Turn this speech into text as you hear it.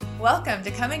Welcome to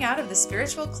Coming Out of the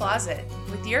Spiritual Closet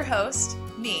with your host,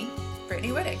 me, Brittany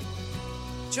Wittig.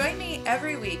 Join me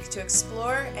every week to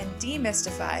explore and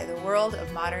demystify the world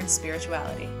of modern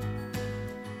spirituality.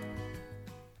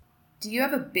 Do you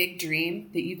have a big dream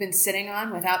that you've been sitting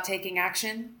on without taking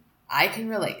action? I can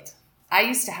relate. I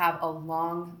used to have a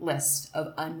long list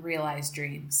of unrealized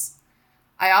dreams.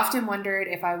 I often wondered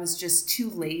if I was just too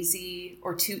lazy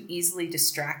or too easily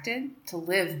distracted to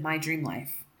live my dream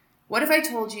life. What if I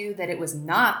told you that it was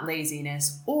not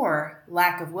laziness or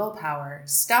lack of willpower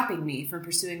stopping me from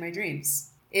pursuing my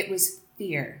dreams? It was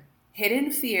fear.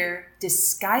 Hidden fear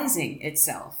disguising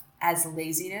itself as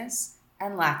laziness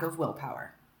and lack of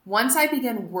willpower. Once I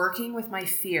began working with my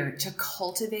fear to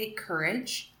cultivate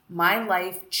courage, my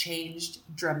life changed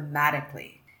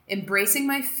dramatically. Embracing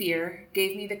my fear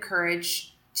gave me the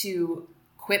courage to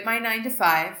quit my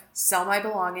 9-to-5, sell my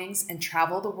belongings, and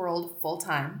travel the world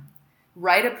full-time,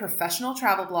 write a professional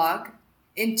travel blog,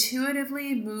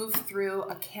 intuitively move through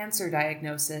a cancer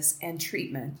diagnosis and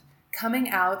treatment, coming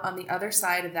out on the other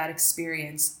side of that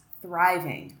experience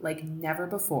thriving like never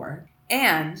before,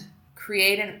 and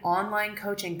create an online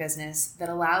coaching business that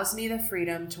allows me the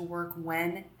freedom to work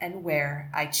when and where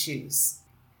I choose.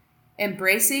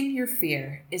 Embracing your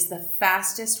fear is the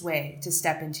fastest way to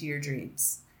step into your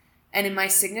dreams. And in my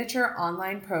signature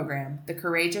online program, the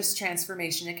Courageous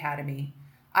Transformation Academy,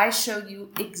 I show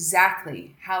you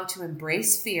exactly how to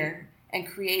embrace fear and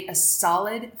create a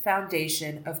solid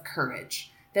foundation of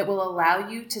courage that will allow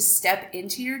you to step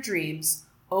into your dreams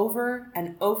over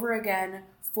and over again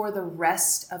for the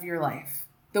rest of your life.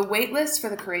 The waitlist for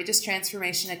the Courageous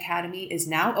Transformation Academy is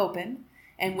now open,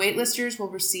 and waitlisters will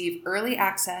receive early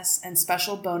access and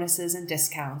special bonuses and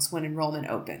discounts when enrollment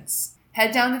opens.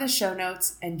 Head down to the show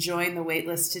notes and join the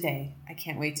waitlist today. I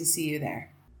can't wait to see you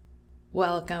there.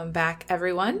 Welcome back,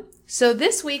 everyone. So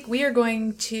this week we are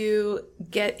going to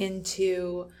get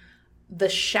into the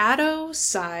shadow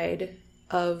side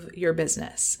of your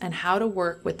business and how to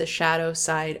work with the shadow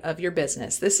side of your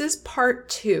business. This is part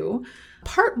 2.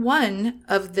 Part 1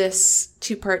 of this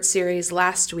 2-part series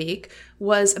last week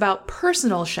was about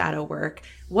personal shadow work,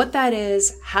 what that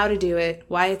is, how to do it,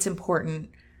 why it's important,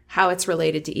 how it's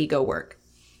related to ego work.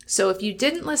 So if you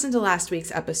didn't listen to last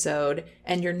week's episode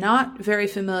and you're not very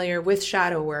familiar with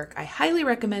shadow work, I highly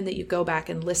recommend that you go back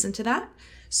and listen to that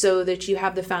so that you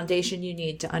have the foundation you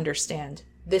need to understand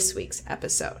this week's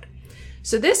episode.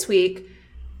 So this week,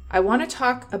 I want to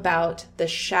talk about the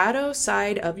shadow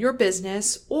side of your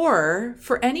business, or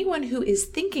for anyone who is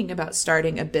thinking about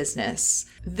starting a business,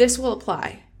 this will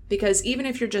apply because even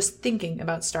if you're just thinking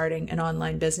about starting an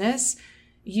online business,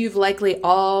 you've likely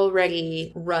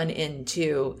already run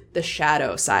into the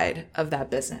shadow side of that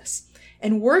business.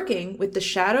 And working with the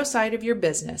shadow side of your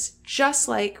business, just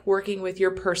like working with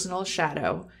your personal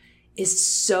shadow, is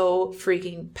so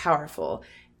freaking powerful.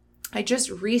 I just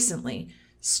recently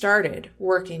started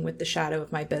working with the shadow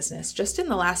of my business just in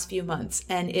the last few months,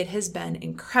 and it has been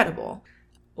incredible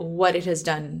what it has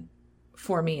done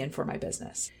for me and for my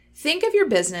business. Think of your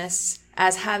business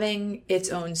as having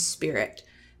its own spirit.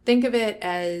 Think of it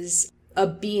as a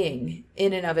being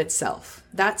in and of itself.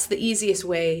 That's the easiest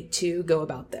way to go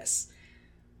about this.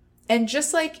 And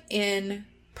just like in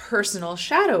personal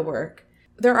shadow work,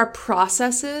 there are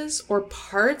processes or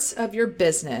parts of your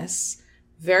business,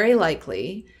 very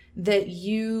likely, that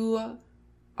you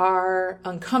are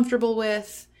uncomfortable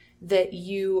with, that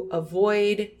you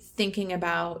avoid thinking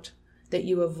about, that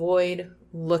you avoid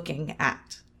looking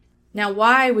at. Now,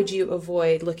 why would you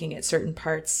avoid looking at certain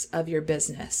parts of your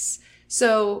business?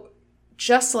 So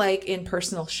just like in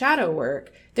personal shadow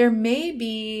work, there may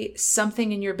be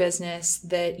something in your business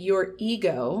that your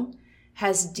ego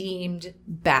has deemed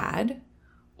bad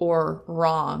or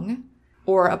wrong,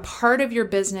 or a part of your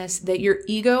business that your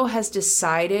ego has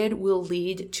decided will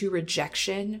lead to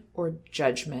rejection or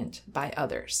judgment by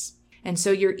others. And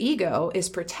so your ego is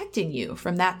protecting you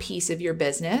from that piece of your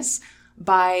business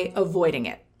by avoiding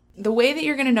it. The way that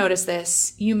you're going to notice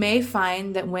this, you may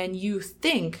find that when you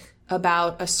think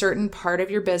about a certain part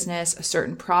of your business, a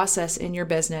certain process in your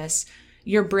business,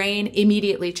 your brain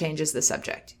immediately changes the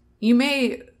subject. You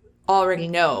may already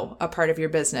know a part of your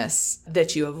business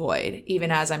that you avoid,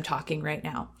 even as I'm talking right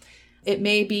now. It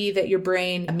may be that your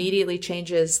brain immediately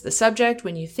changes the subject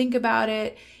when you think about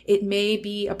it. It may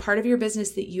be a part of your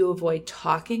business that you avoid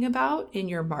talking about in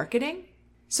your marketing.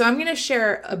 So I'm going to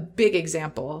share a big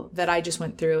example that I just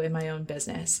went through in my own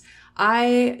business.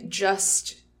 I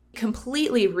just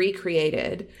completely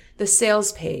recreated the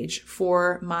sales page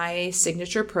for my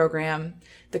signature program,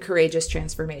 the Courageous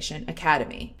Transformation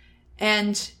Academy.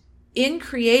 And in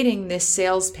creating this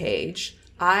sales page,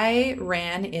 I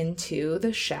ran into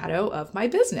the shadow of my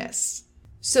business.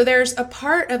 So there's a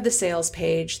part of the sales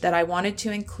page that I wanted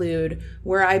to include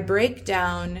where I break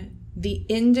down the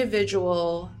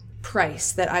individual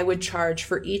price that I would charge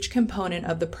for each component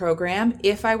of the program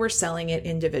if I were selling it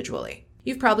individually.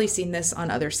 You've probably seen this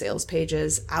on other sales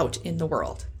pages out in the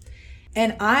world.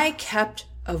 And I kept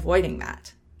avoiding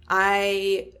that.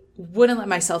 I wouldn't let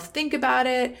myself think about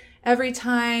it. Every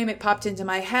time it popped into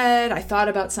my head, I thought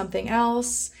about something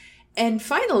else. And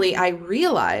finally, I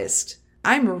realized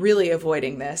I'm really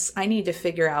avoiding this. I need to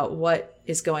figure out what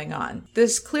is going on.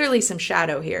 There's clearly some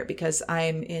shadow here because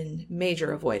I'm in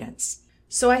major avoidance.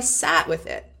 So I sat with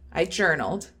it. I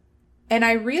journaled. And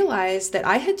I realized that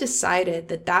I had decided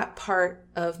that that part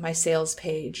of my sales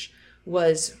page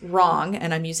was wrong,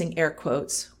 and I'm using air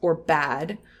quotes, or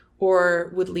bad,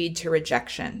 or would lead to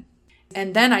rejection.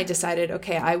 And then I decided,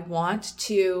 okay, I want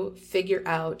to figure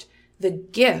out the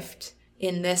gift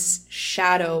in this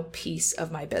shadow piece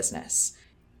of my business.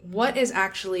 What is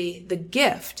actually the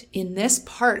gift in this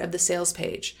part of the sales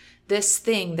page, this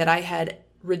thing that I had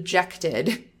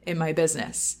rejected in my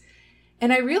business?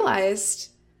 And I realized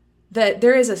that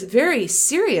there is a very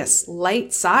serious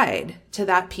light side to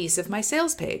that piece of my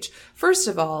sales page. First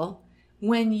of all,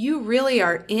 when you really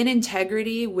are in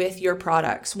integrity with your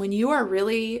products, when you are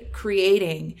really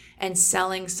creating and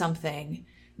selling something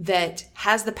that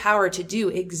has the power to do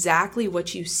exactly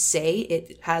what you say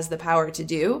it has the power to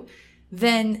do,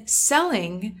 then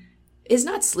selling is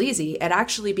not sleazy. It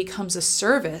actually becomes a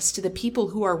service to the people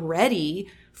who are ready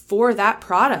for that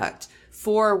product,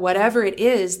 for whatever it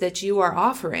is that you are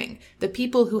offering, the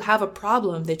people who have a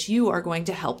problem that you are going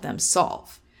to help them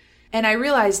solve. And I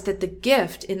realized that the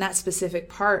gift in that specific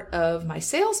part of my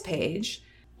sales page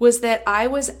was that I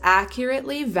was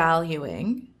accurately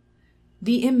valuing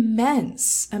the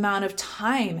immense amount of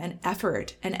time and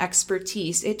effort and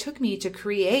expertise it took me to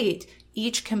create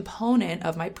each component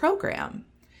of my program.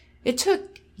 It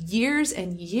took years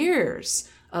and years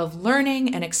of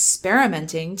learning and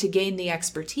experimenting to gain the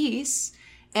expertise,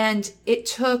 and it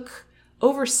took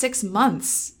over 6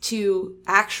 months to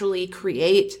actually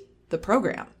create the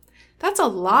program. That's a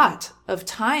lot of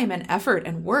time and effort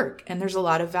and work, and there's a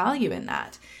lot of value in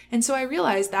that. And so I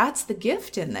realized that's the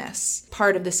gift in this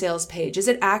part of the sales page, is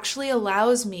it actually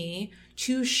allows me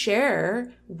to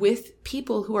share with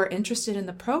people who are interested in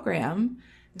the program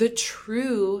the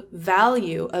true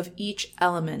value of each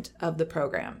element of the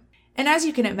program. And as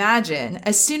you can imagine,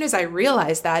 as soon as I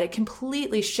realized that, it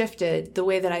completely shifted the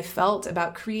way that I felt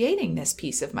about creating this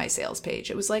piece of my sales page.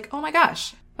 It was like, oh my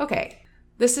gosh, okay,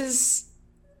 this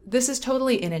is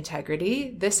totally in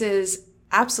integrity. This is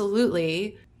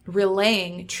absolutely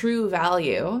relaying true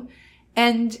value,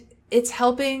 and it's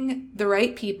helping the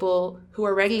right people who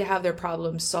are ready to have their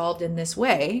problems solved in this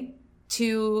way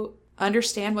to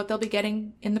understand what they'll be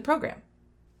getting in the program.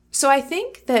 So I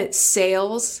think that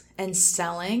sales and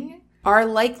selling are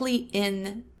likely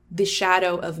in the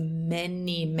shadow of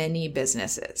many, many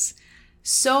businesses.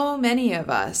 So many of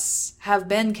us have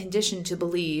been conditioned to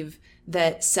believe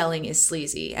that selling is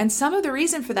sleazy. And some of the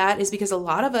reason for that is because a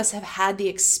lot of us have had the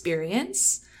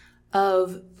experience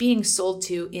of being sold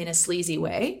to in a sleazy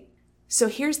way. So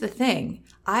here's the thing.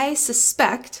 I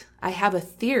suspect, I have a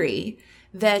theory,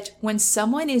 that when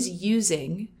someone is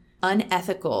using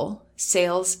unethical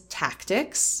sales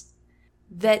tactics,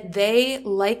 that they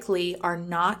likely are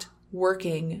not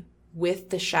working with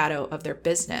the shadow of their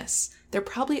business. They're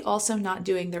probably also not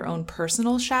doing their own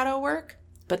personal shadow work,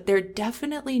 but they're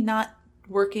definitely not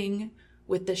working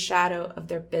with the shadow of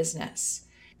their business.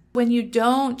 When you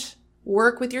don't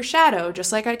work with your shadow,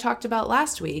 just like I talked about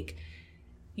last week,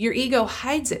 your ego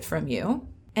hides it from you,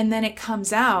 and then it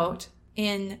comes out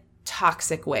in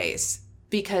toxic ways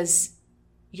because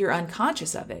you're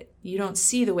unconscious of it. You don't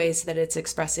see the ways that it's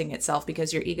expressing itself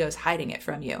because your ego is hiding it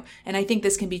from you. And I think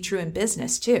this can be true in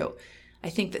business too. I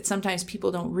think that sometimes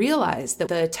people don't realize that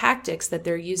the tactics that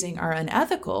they're using are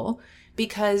unethical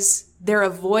because they're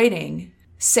avoiding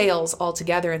sales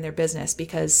altogether in their business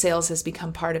because sales has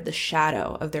become part of the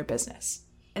shadow of their business.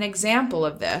 An example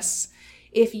of this,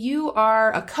 if you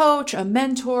are a coach, a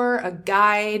mentor, a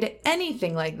guide,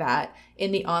 anything like that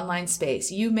in the online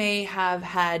space, you may have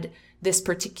had this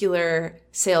particular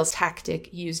sales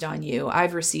tactic used on you.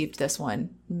 I've received this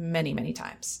one many, many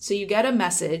times. So you get a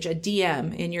message, a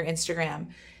DM in your Instagram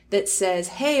that says,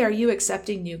 hey, are you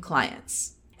accepting new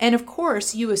clients? And of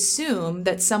course, you assume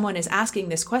that someone is asking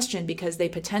this question because they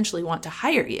potentially want to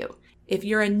hire you. If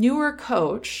you're a newer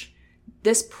coach,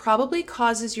 this probably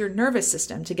causes your nervous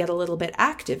system to get a little bit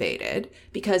activated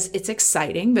because it's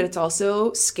exciting, but it's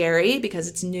also scary because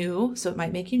it's new, so it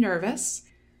might make you nervous.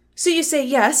 So you say,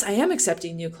 yes, I am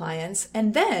accepting new clients.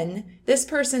 And then this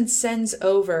person sends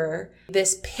over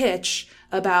this pitch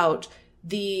about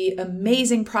the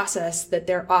amazing process that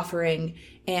they're offering,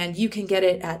 and you can get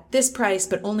it at this price,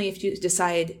 but only if you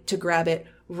decide to grab it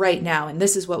right now. And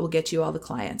this is what will get you all the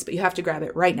clients, but you have to grab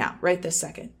it right now, right this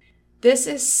second. This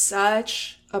is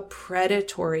such a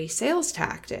predatory sales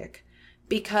tactic,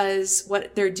 because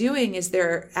what they're doing is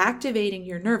they're activating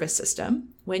your nervous system.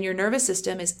 When your nervous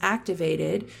system is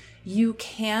activated, you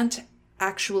can't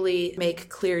actually make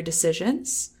clear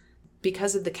decisions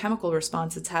because of the chemical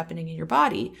response that's happening in your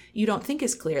body. You don't think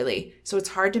as clearly, so it's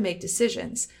hard to make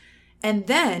decisions. And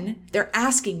then they're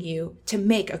asking you to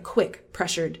make a quick,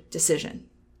 pressured decision.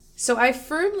 So I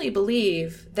firmly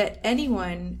believe that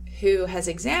anyone who has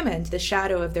examined the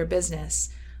shadow of their business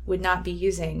would not be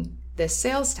using this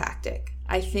sales tactic.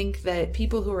 I think that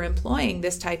people who are employing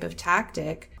this type of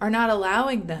tactic are not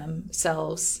allowing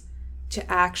themselves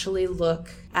to actually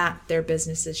look at their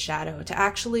business's shadow, to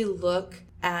actually look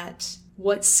at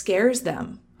what scares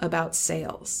them about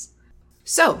sales.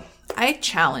 So I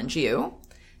challenge you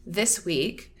this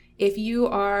week, if you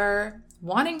are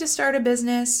wanting to start a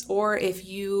business, or if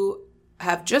you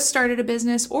have just started a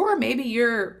business, or maybe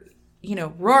you're,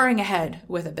 roaring ahead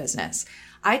with a business,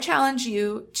 I challenge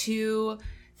you to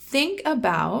think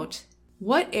about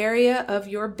what area of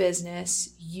your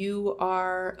business you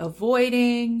are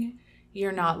avoiding,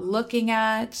 you're not looking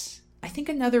at. I think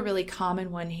another really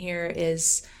common one here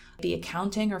is the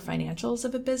accounting or financials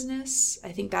of a business.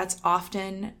 I think that's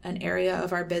often an area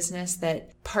of our business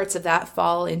that parts of that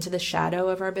fall into the shadow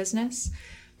of our business.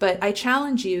 But I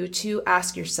challenge you to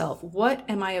ask yourself, what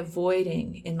am I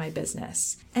avoiding in my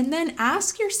business? And then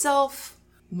ask yourself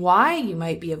why you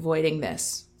might be avoiding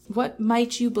this. What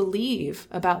might you believe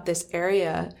about this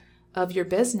area of your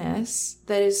business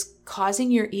that is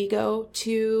causing your ego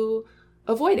to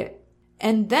avoid it?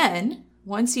 And then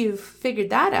once you've figured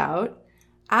that out,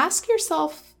 ask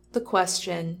yourself the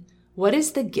question, what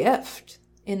is the gift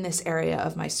in this area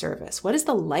of my service? What is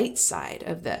the light side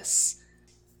of this?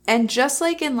 And just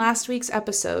like in last week's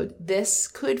episode, this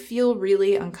could feel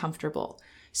really uncomfortable.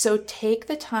 So take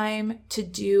the time to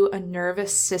do a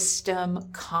nervous system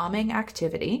calming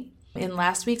activity. In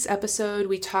last week's episode,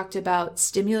 we talked about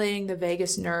stimulating the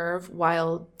vagus nerve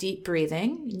while deep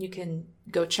breathing. You can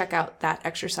go check out that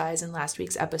exercise in last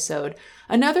week's episode.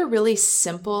 Another really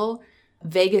simple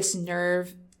vagus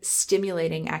nerve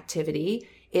stimulating activity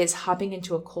is hopping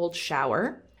into a cold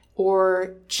shower,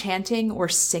 or chanting or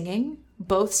singing.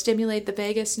 Both stimulate the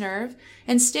vagus nerve,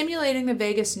 and stimulating the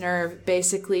vagus nerve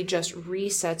basically just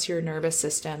resets your nervous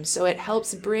system. So it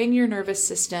helps bring your nervous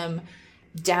system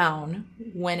down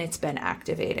when it's been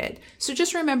activated. So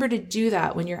just remember to do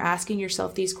that when you're asking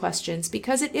yourself these questions,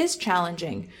 because it is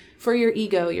challenging for your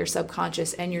ego, your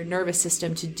subconscious, and your nervous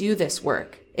system to do this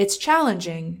work. It's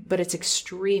challenging, but it's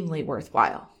extremely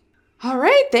worthwhile. All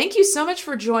right. Thank you so much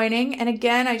for joining. And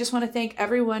again, I just want to thank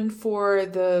everyone for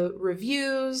the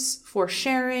reviews, for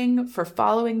sharing, for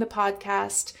following the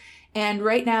podcast. And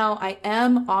right now I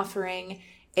am offering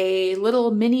a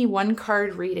little mini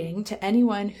 1-card reading to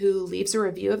anyone who leaves a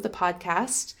review of the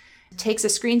podcast, takes a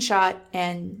screenshot,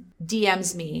 and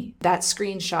DMs me that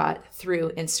screenshot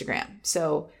through Instagram.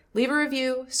 So leave a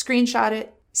review, screenshot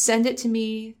it, send it to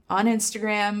me on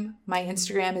Instagram. My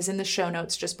Instagram is in the show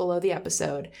notes just below the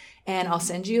episode, and I'll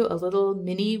send you a little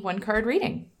mini 1-card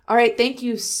reading. All right. Thank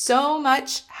you so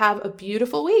much. Have a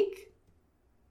beautiful week.